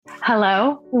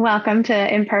Hello, welcome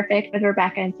to Imperfect with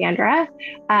Rebecca and Sandra.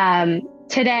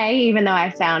 Today, even though I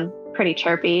sound pretty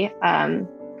chirpy, That's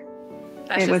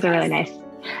it just was a really us. nice,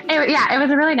 it was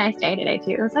a really nice day today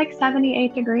too. It was like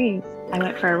 78 degrees. I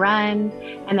went for a run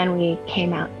and then we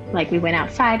came out, like we went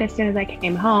outside as soon as I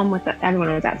came home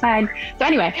everyone was outside. So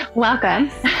anyway, welcome.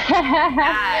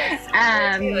 Yes.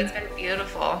 Yes. We're here too. um, It's been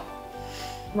beautiful.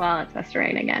 well, it's supposed to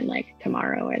rain again like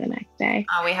tomorrow or the next day.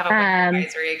 We have a wind Um,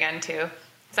 advisory again too.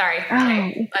 Sorry. oh,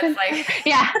 Okay. Let's like.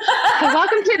 yeah. So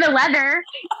welcome to the weather.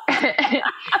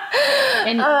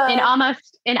 in uh,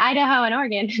 almost in Idaho and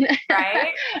Oregon,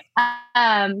 right.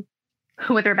 um,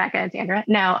 with Rebecca and Sandra.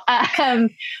 No,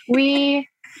 we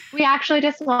we actually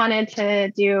just wanted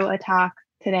to do a talk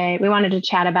today. We wanted to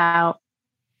chat about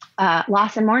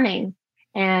loss and mourning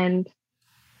and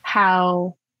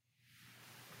how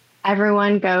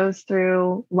everyone goes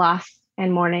through loss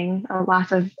and mourning, a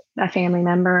loss of a family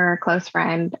member or a close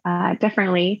friend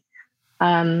differently,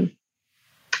 um,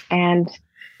 and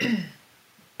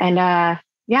and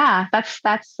yeah, that's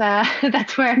that's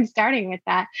where I'm starting with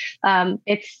that.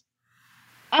 It's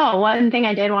one thing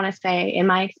I did want to say in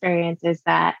my experience is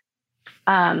that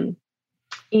um,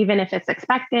 even if it's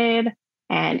expected,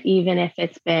 and even if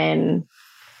it's been,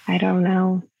 I don't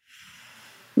know,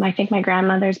 I think my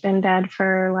grandmother's been dead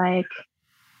for like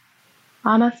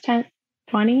almost 10,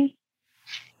 20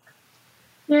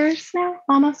 years now,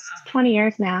 almost 20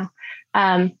 years now.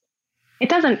 Um, it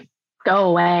doesn't go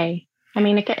away. I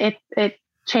mean, it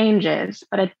changes,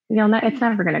 but it's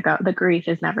never going to go. The grief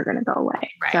is never going to go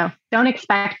away. Right. So don't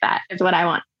expect that is what I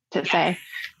want to say.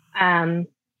 Um,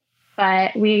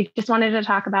 but we just wanted to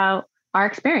talk about our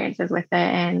experiences with it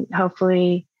and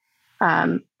hopefully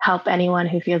help anyone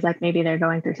who feels like maybe they're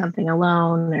going through something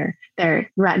alone or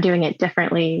they're doing it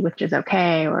differently, which is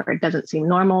okay, or it doesn't seem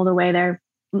normal the way they're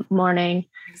mourning.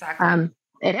 Exactly.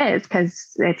 It is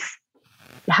because it's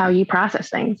how you process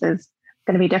things is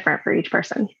going to be different for each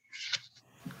person.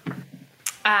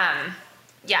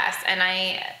 Yes.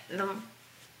 And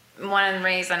one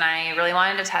reason I really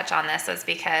wanted to touch on this is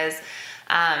because,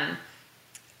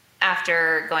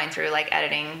 after going through like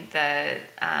editing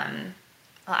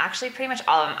well, actually pretty much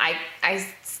all of them, I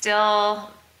still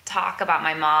talk about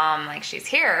my mom like she's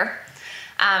here.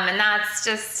 And that's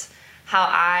just how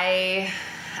I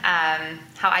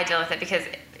deal with it, because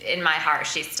in my heart,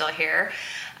 she's still here.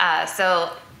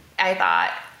 So I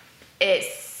thought it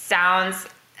sounds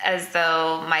as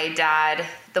though my dad,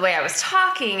 the way I was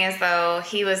talking, as though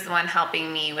he was the one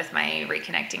helping me with my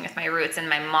reconnecting with my roots, and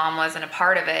my mom wasn't a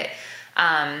part of it.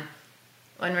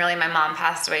 When really my mom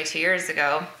passed away 2 years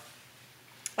ago.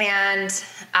 And so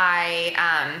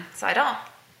I don't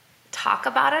talk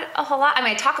about it a whole lot. I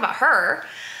mean, I talk about her.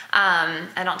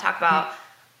 I don't talk about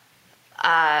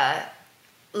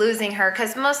losing her,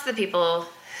 because most of the people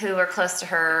who are close to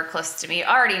her, close to me,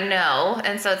 already know.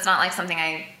 And so it's not like something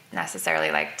I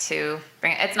necessarily like to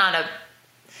bring. It's not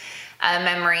a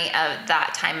memory of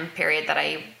that time period that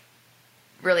I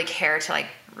really care to like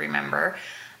remember.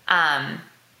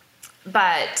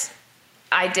 But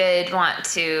I did want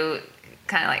to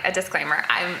kind of like a disclaimer.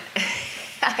 I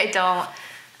don't,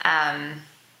 I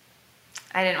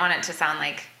didn't want it to sound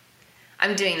like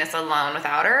I'm doing this alone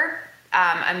without her.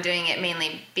 I'm doing it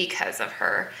mainly because of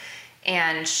her.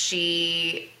 And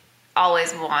she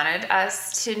always wanted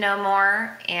us to know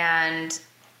more. And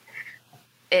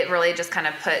it really just kind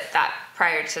of put that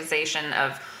prioritization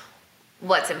of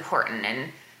what's important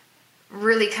and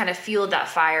really kind of fueled that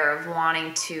fire of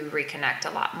wanting to reconnect a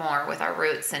lot more with our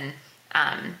roots and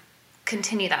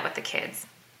continue that with the kids.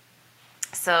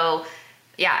 So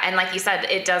yeah, and like you said,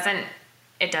 it doesn't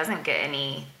get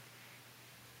any,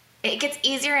 it gets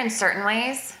easier in certain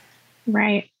ways.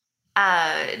 Right.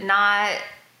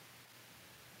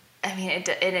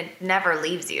 It never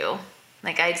leaves you.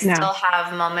 Like I still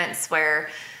have moments where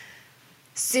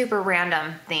super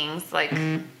random things, like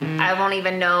I won't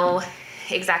even know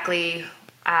exactly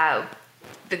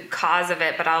the cause of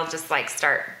it, but I'll just like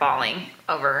start bawling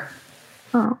over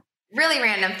really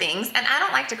random things. And I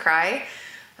don't like to cry.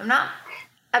 I'm not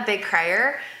a big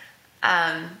crier.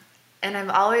 And I've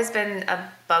always been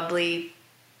a bubbly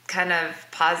kind of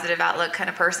positive outlook kind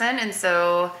of person. And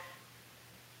so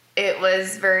it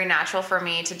was very natural for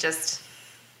me to just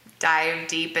dive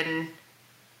deep and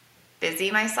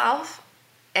busy myself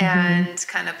and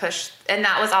kind of push. And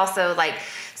that was also like,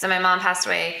 so my mom passed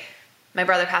away, my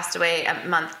brother passed away a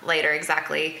month later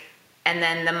exactly. And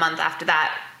then the month after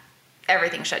that,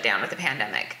 everything shut down with the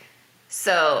pandemic.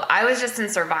 So I was just in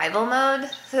survival mode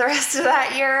for the rest of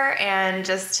that year and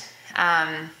just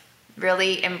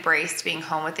really embraced being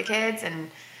home with the kids and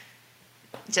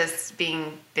just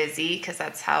being busy, because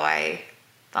that's how I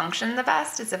function the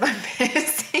best, is if I'm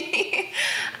busy.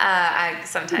 I'm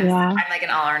like an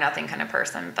all or nothing kind of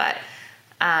person, but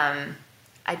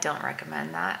I don't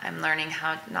recommend that. I'm learning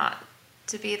how not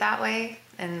to be that way,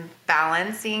 and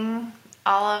balancing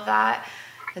all of that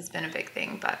has been a big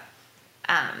thing. But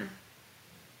I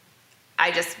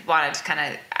just wanted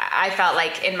to I felt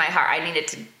like in my heart I needed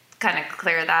to kind of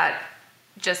clear that,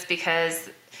 just because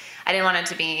I didn't want it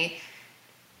to be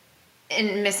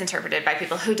misinterpreted by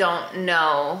people who don't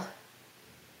know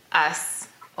us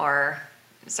or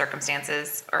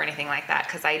circumstances or anything like that,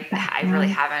 because I really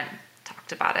haven't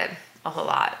talked about it a whole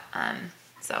lot.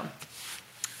 So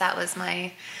that was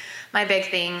my big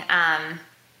thing.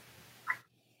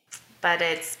 But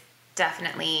it's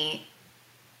definitely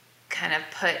kind of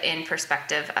put in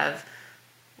perspective of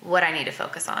what I need to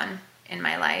focus on in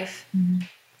my life. Mm-hmm.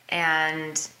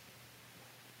 And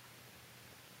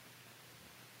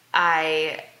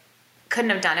I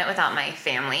couldn't have done it without my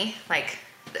family, like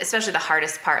especially the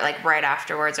hardest part, like right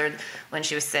afterwards or when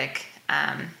she was sick.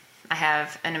 I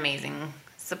have an amazing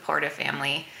supportive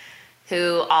family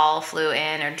who all flew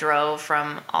in or drove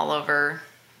from all over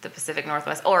the Pacific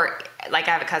Northwest, or like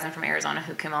I have a cousin from Arizona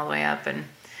who came all the way up, and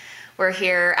we're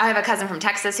here. I have a cousin from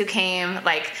Texas who came.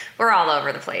 Like, we're all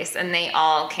over the place, and they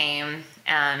all came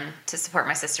to support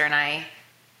my sister and I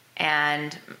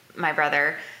and my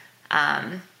brother.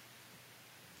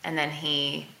 And then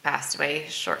he passed away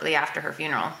shortly after her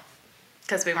funeral,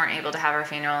 because we weren't able to have her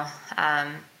funeral.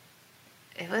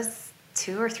 It was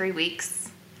 2 or 3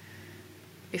 weeks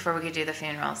before we could do the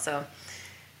funeral. So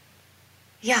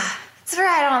yeah, it's where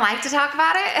I don't like to talk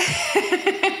about it.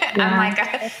 Yeah. I'm like,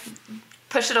 I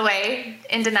push it away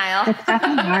in denial. It's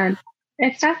definitely hard.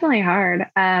 It's definitely hard.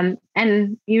 And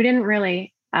you didn't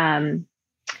really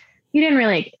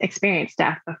experience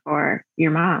death before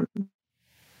your mom,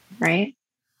 right?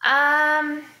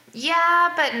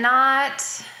 Yeah, but not,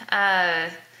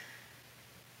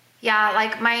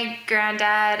 like my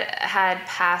granddad had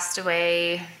passed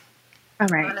away. Oh,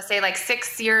 right. I want to say like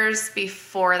 6 years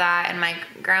before that. And my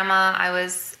grandma, I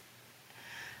was,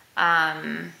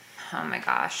 oh my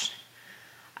gosh,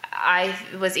 I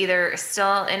was either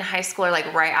still in high school or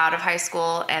like right out of high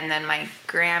school. And then my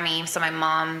Grammy, so my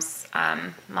mom's,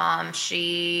 mom,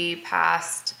 she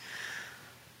passed,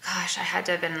 gosh, I had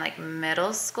to have been like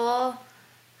middle school.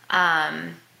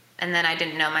 And then I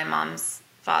didn't know my mom's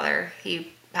father.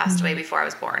 He passed away before I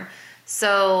was born.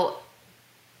 So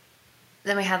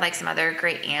then we had like some other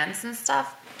great aunts and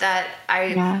stuff that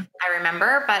I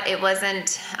remember, but it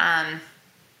wasn't,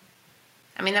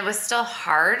 it was still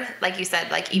hard. Like you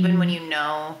said, like even when you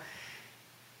know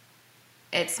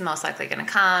it's most likely going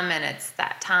to come and it's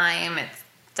that time, it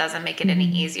doesn't make it any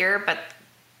easier, but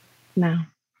no.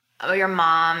 Your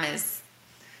mom it's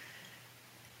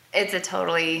a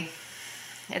totally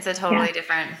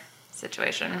different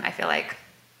situation, I feel like.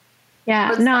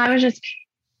 Yeah. No, I was just,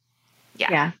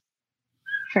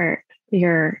 for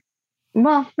your,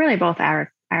 well, really both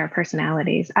our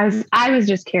personalities. I was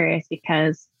just curious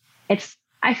because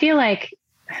I feel like,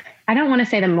 I don't want to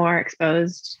say the more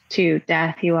exposed to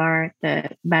death you are, the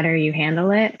better you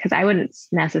handle it. Because I wouldn't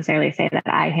necessarily say that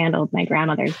I handled my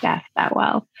grandmother's death that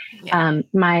well. Yeah.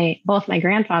 Both my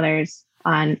grandfathers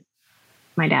on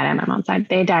my dad and my mom's side,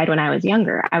 they died when I was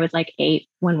younger. I was like 8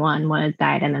 when one was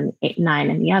died, and then 8, 9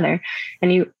 in the other.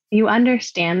 And you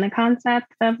understand the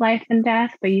concept of life and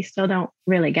death, but you still don't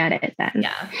really get it then.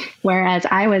 Yeah. Whereas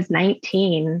I was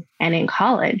 19 and in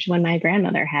college when my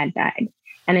grandmother had died,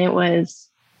 and it's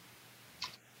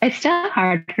still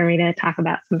hard for me to talk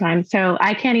about sometimes. So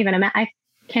I can't even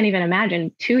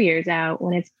imagine 2 years out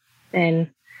when it's been,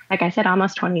 like I said,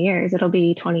 almost 20 years. It'll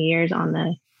be 20 years on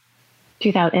the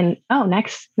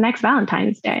next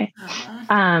Valentine's Day.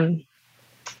 Uh-huh.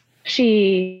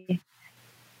 She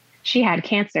had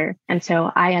cancer. And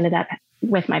so I ended up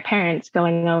with my parents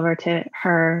going over to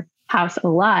her house a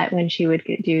lot when she would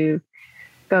go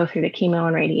through the chemo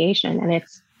and radiation. And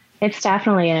it's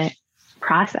definitely a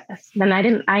process.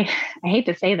 Then I hate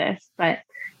to say this, but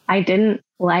I didn't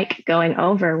like going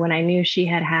over when I knew she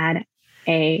had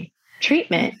a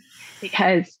treatment,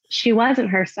 because she wasn't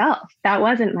herself. That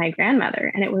wasn't my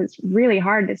grandmother. And it was really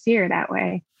hard to see her that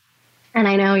way. And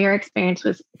I know your experience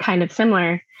was kind of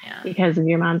similar because of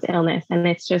your mom's illness. And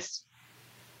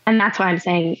and that's why I'm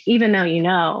saying, even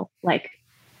though, like,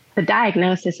 the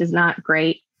diagnosis is not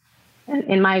great.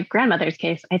 In my grandmother's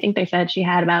case, I think they said she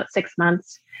had about 6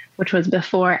 months, which was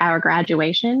before our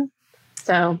graduation.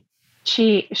 So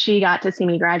she got to see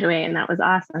me graduate, and that was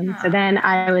awesome. Yeah. So then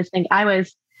I was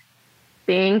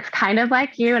being kind of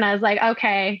like you. And I was like,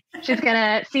 okay, she's going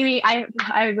to see me. I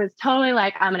was totally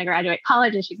like, I'm going to graduate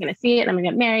college and she's going to see it and I'm going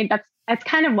to get married. That's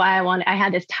kind of why I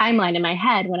had this timeline in my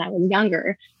head when I was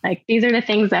younger. Like, these are the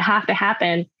things that have to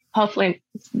happen, hopefully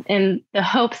in the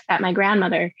hopes that my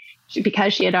grandmother,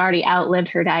 because she had already outlived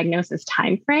her diagnosis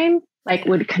time frame, like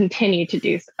would continue to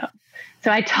do so.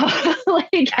 So I totally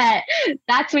get,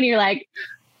 that's when you're like,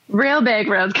 real big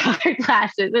rose colored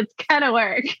glasses. It's gonna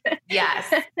work.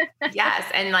 Yes. Yes.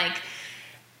 And like,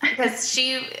 because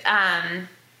she,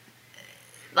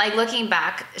 like looking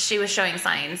back, she was showing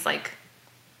signs like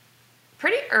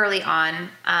pretty early on.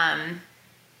 And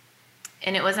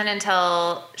it wasn't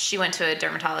until she went to a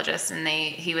dermatologist and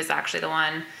he was actually the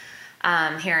one,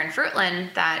 here in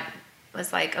Fruitland that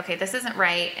was like, okay, this isn't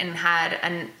right, and had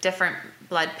a different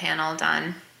blood panel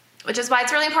done, which is why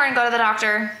it's really important to go to the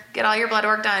doctor, get all your blood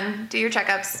work done, do your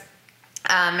checkups,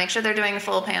 make sure they're doing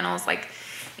full panels. Like,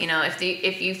 you know,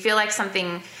 if you feel like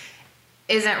something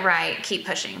isn't right, keep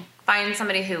pushing. Find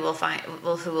somebody who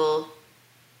will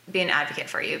be an advocate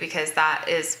for you, because that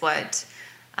is what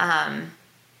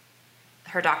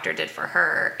her doctor did for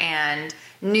her, and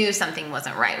knew something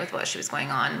wasn't right with what she was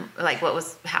going on, like what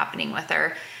was happening with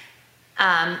her.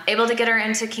 Able to get her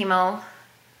into chemo,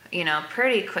 you know,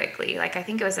 pretty quickly. Like, I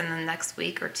think it was in the next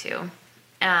week or two.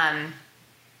 Ended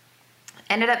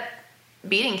up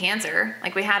beating cancer.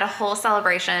 Like, we had a whole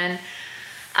celebration.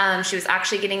 She was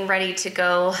actually getting ready to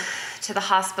go to the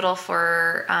hospital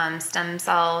for stem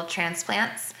cell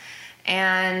transplants.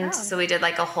 And so we did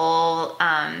like a whole,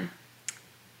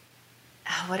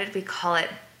 what did we call it?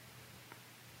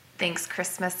 Thanks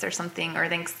Christmas or something, or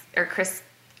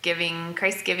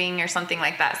Christgiving or something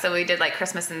like that. So we did like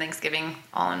Christmas and Thanksgiving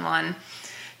all in one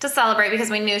to celebrate, because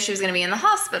we knew she was going to be in the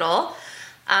hospital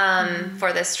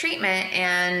for this treatment.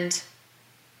 And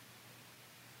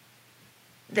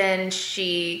then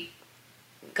she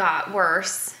got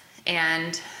worse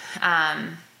and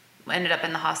ended up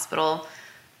in the hospital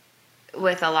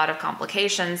with a lot of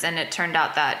complications. And it turned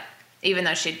out that even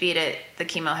though she'd beat it, the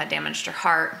chemo had damaged her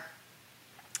heart.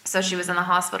 So she was in the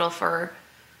hospital for,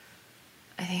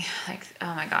 I think, like,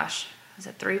 oh my gosh, was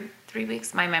it three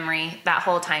weeks? My memory, that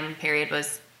whole time period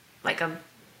was like a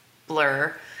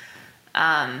blur.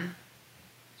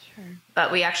 Sure.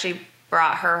 But we actually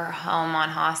brought her home on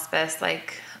hospice,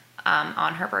 like,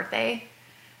 on her birthday.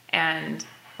 And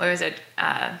what was it?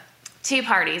 Tea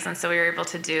parties. And so we were able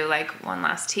to do like one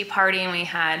last tea party, and we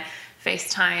had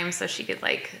FaceTime so she could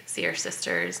like see her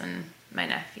sisters and my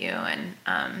nephew. And,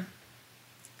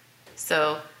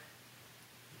 so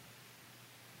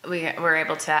we were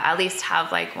able to at least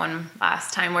have like one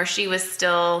last time where she was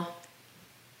still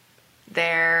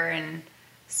there and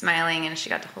smiling, and she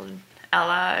got to hold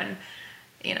Ella, and,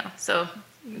 you know, so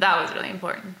that was really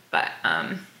important. But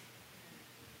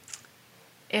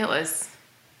it was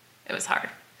hard.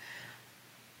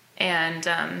 And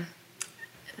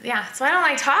yeah, so I don't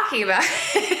like talking about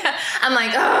it. I'm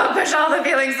like, oh, push all the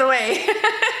feelings away.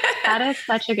 That is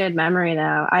such a good memory,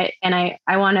 though. I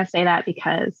want to say that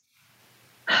because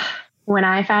when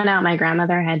I found out my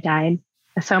grandmother had died,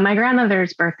 so my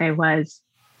grandmother's birthday was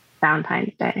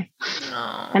Valentine's Day.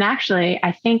 Oh. And actually,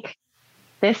 I think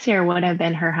this year would have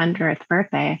been her 100th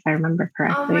birthday, if I remember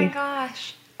correctly. Oh my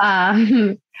gosh.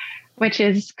 Which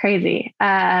is crazy.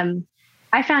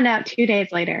 I found out 2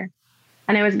 days later,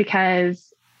 and it was because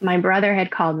my brother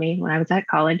had called me when I was at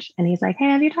college, and he's like, hey,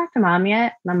 have you talked to Mom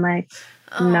yet? And I'm like,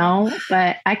 no,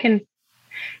 but I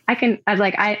was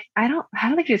like, I don't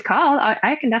think she's called.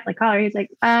 I can definitely call her. He's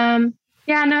like,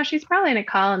 yeah, no, she's probably going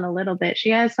to call in a little bit.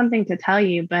 She has something to tell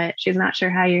you, but she's not sure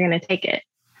how you're going to take it.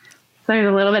 So there's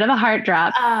a little bit of a heart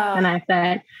drop. Oh. And I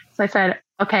said,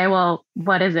 okay, well,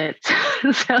 what is it?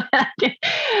 So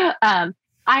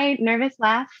I nervous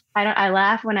laugh. I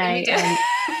laugh when right.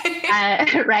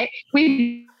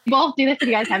 We both do this if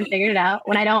you guys haven't figured it out,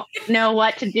 when I don't know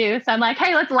what to do. So I'm like,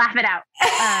 hey, let's laugh it out.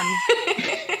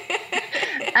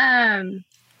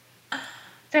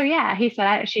 So yeah, he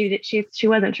said she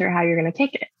wasn't sure how you're going to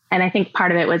take it. And I think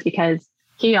part of it was because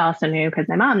he also knew, because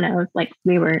my mom knows, like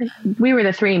we were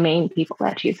the three main people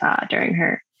that she saw during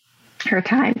her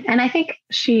time. And I think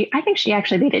she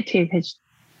actually did it too, because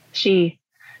she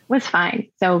was fine.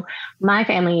 So my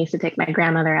family used to take my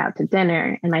grandmother out to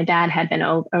dinner, and my dad had been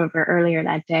over earlier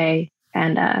that day.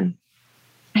 And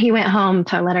he went home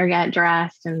to let her get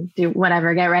dressed and do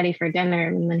whatever, get ready for dinner.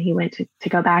 And then he went to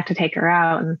go back to take her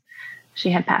out, and she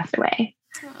had passed away.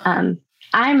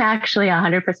 I'm actually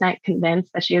 100%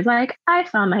 convinced that she was like, I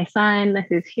saw my son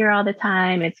who's here all the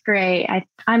time. It's great.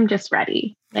 I'm just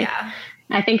ready. Like, yeah.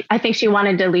 I think she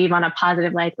wanted to leave on a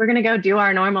positive, like, we're gonna go do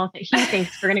our normal thing. He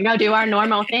thinks we're gonna go do our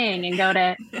normal thing and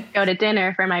go to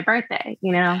dinner for my birthday,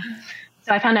 you know?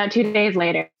 So I found out 2 days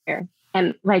later.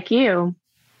 And like you,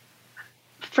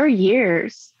 for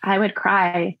years, I would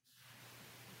cry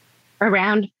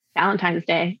around Valentine's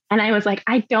Day. And I was like,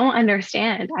 I don't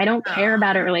understand. I don't care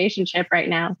about a relationship right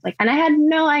now. Like, and I had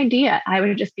no idea. I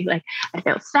would just be like, I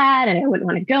feel sad and I wouldn't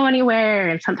want to go anywhere.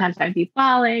 And sometimes I'd be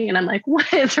bawling and I'm like,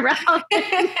 what is wrong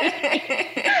with me?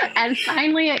 And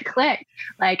finally it clicked.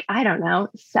 Like, I don't know,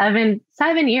 7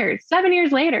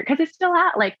 years later, because it's still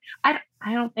out. Like, I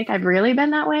don't think I've really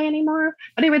been that way anymore,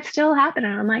 but it would still happen.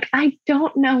 And I'm like, I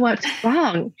don't know what's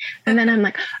wrong. And then I'm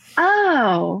like,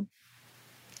 oh,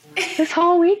 this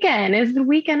whole weekend is the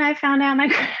weekend I found out my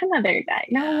grandmother died.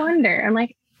 No wonder. I'm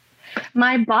like,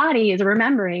 my body is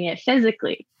remembering it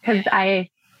physically, because I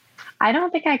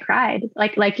don't think I cried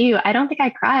like you. I don't think I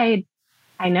cried.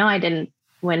 I know I didn't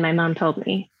when my mom told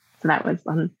me. So that was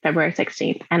on February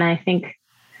 16th. And I think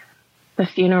the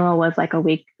funeral was like a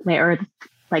week later, or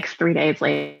like 3 days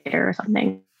later or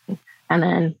something. And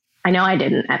then I know I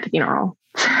didn't at the funeral.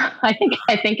 I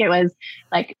think it was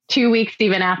like 2 weeks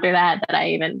even after that I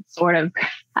even sort of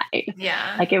cried.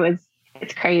 Yeah. Like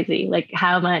it's crazy. Like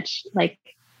how much, like,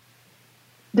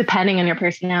 depending on your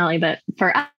personality, but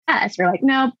for us, we're like,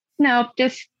 nope,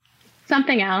 just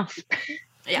something else.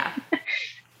 Yeah.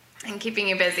 And keeping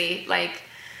you busy. Like,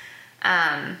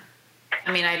 I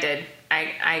mean, I did.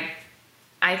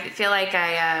 I feel like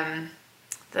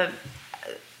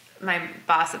my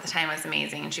boss at the time was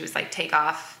amazing, and she was like, take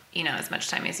off, as much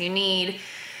time as you need.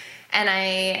 And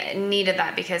I needed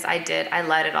that because I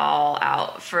let it all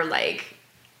out for like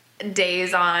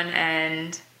days on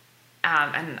end.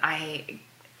 And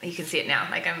you can see it now.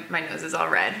 Like my nose is all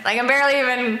red. Like I'm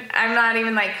not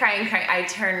even like crying. I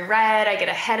turn red. I get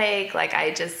a headache. Like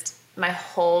my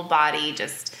whole body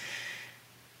just,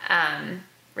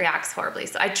 reacts horribly.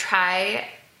 So I try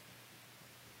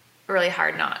really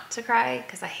hard not to cry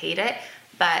because I hate it.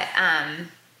 But,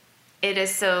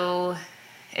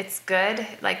 it's good.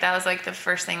 Like that was like the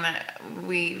first thing that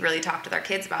we really talked with our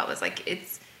kids about was like,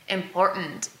 it's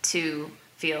important to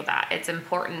feel that. It's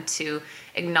important to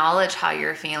acknowledge how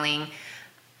you're feeling,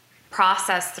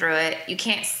 process through it. You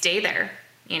can't stay there.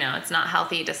 It's not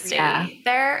healthy to stay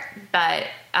there. But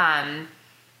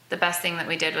the best thing that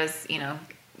we did was,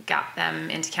 got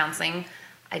them into counseling.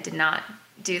 I did not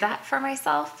do that for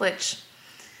myself, which,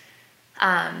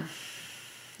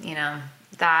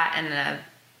 that and a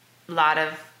lot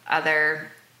of other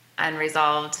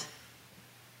unresolved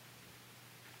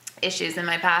issues in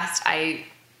my past, I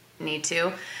need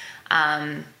to.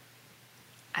 I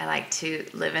like to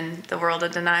live in the world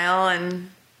of denial and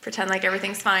pretend like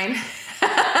everything's fine.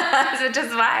 Which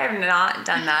is why I've not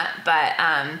done that. But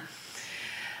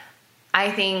I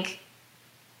think,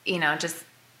 just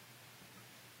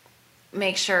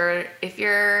make sure if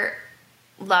your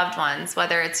loved ones,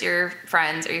 whether it's your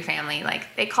friends or your family, like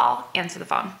they call, answer the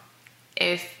phone.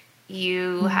 If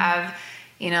you have,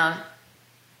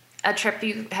 a trip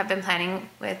you have been planning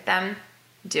with them,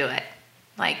 do it.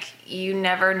 Like you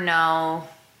never know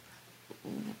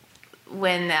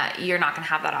when that you're not going to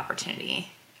have that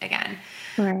opportunity again.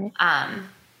 Right.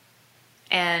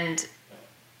 And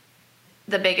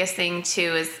the biggest thing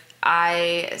too is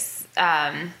I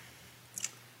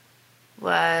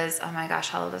was, oh my gosh,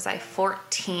 how old was I?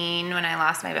 14 when I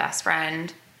lost my best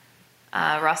friend,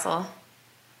 Russell.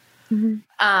 Mm-hmm.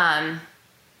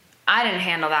 I didn't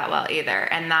handle that well either.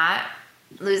 And that,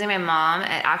 losing my mom,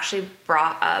 it actually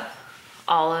brought up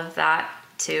all of that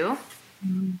too.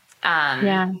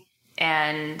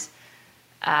 And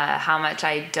how much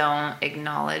I don't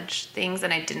acknowledge things,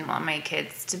 and I didn't want my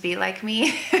kids to be like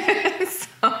me. So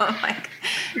I'm like,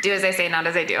 do as I say, not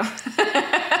as I do.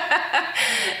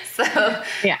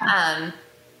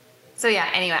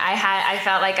 Anyway, I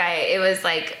felt like it was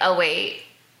like a weight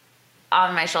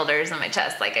on my shoulders and my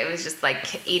chest. Like it was just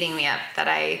like eating me up that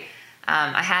I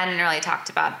hadn't really talked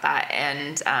about that.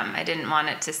 And, I didn't want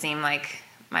it to seem like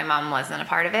my mom wasn't a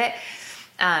part of it.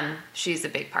 She's a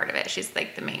big part of it. She's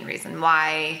like the main reason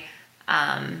why,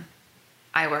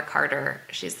 I work harder.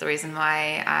 She's the reason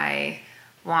why I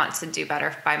want to do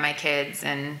better by my kids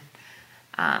and,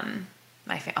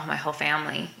 my whole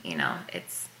family,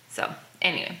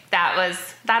 anyway,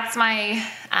 that's my,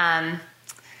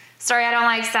 story. I don't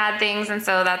like sad things. And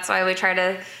so that's why we try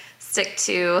to stick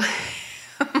to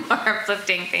more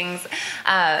uplifting things.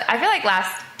 I feel like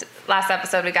last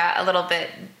episode, we got a little bit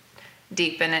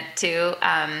deep in it too.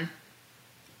 A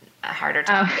harder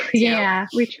topic too. Yeah.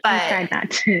 We tried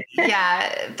not to.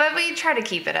 Yeah. But we try to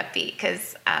keep it upbeat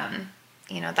because,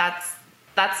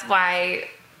 that's why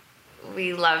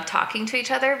we love talking to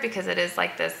each other, because it is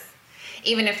like this,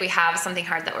 even if we have something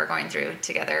hard that we're going through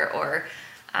together or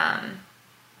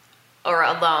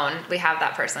alone, we have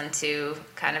that person to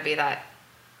kind of be that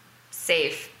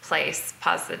safe place,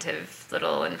 positive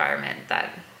little environment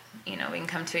that, you know, we can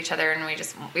come to each other, and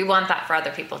we want that for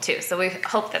other people too. So we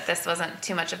hope that this wasn't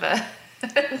too much of a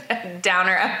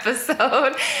downer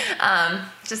episode.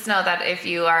 Just know that if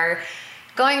you are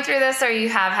going through this, or you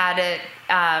have had it,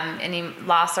 any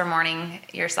loss or mourning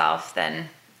yourself, then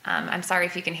I'm sorry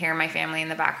if you can hear my family in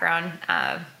the background.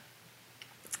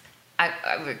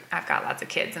 I've got lots of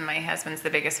kids, and my husband's the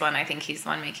biggest one. I think he's the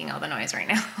one making all the noise right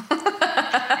now.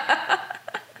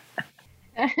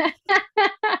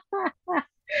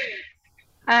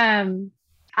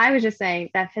 I was just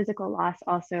saying that physical loss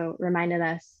also reminded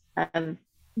us of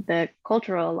the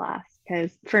cultural loss,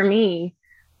 because for me,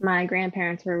 my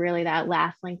grandparents were really that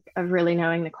last link of really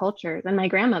knowing the cultures. And my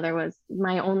grandmother was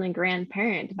my only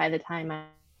grandparent by the time I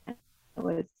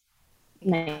was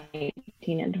 19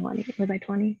 and 20. Was I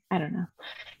 20? I don't know.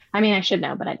 I mean, I should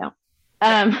know, but I don't.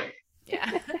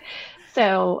 Yeah.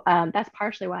 So that's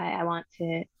partially why I want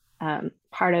to,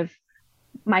 part of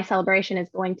my celebration is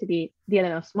going to be Dia de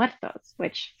los Muertos,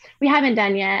 which we haven't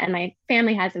done yet, and my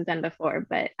family hasn't done before.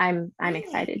 But I'm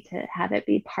excited to have it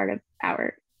be part of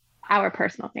our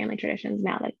personal family traditions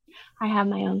now that I have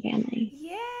my own family.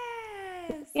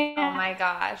 Yes. Yeah. Oh my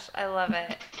gosh, I love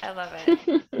it. I love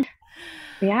it.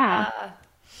 Yeah.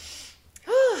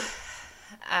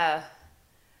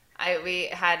 We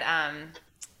had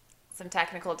some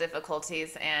technical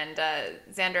difficulties, and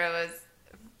Xandra was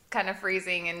kind of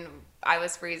freezing, and I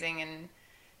was freezing, and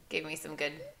gave me some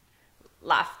good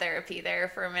laugh therapy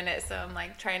there for a minute. So I'm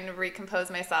like trying to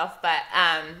recompose myself, but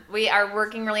we are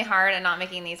working really hard and not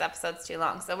making these episodes too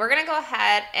long. So we're gonna go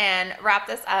ahead and wrap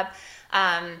this up.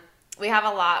 We have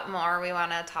a lot more we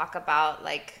want to talk about,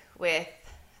 like with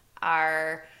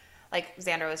our, like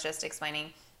Xandra was just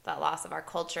explaining, that loss of our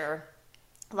culture,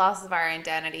 loss of our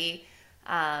identity,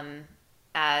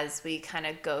 as we kind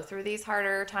of go through these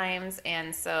harder times.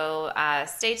 And so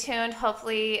stay tuned.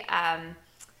 Hopefully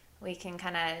we can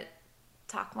kind of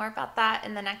talk more about that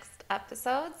in the next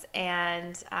episodes,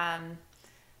 and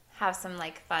have some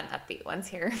like fun upbeat ones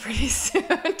here pretty soon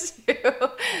too.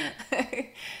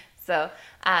 So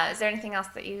is there anything else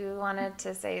that you wanted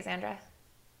to say, Xandra?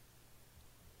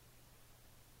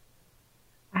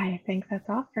 I think that's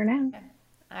all for now.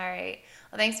 All right.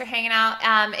 Well, thanks for hanging out.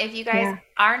 If you guys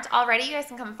aren't already, you guys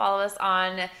can come follow us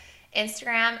on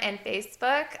Instagram and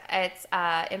Facebook. It's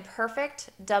Imperfect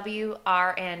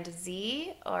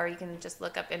WR&Z, or you can just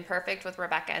look up Imperfect with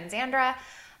Rebecca and Xandra.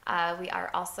 We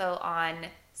are also on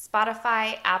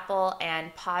Spotify, Apple,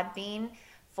 and Podbean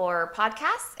for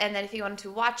podcasts. And then if you want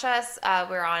to watch us,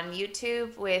 we're on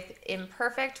YouTube with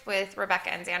Imperfect with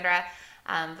Rebecca and Xandra.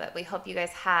 But we hope you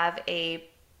guys have a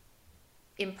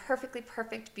imperfectly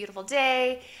perfect, beautiful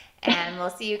day, and we'll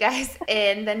see you guys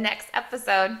in the next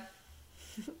episode.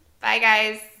 Bye,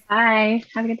 guys. Bye.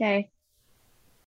 Have a good day.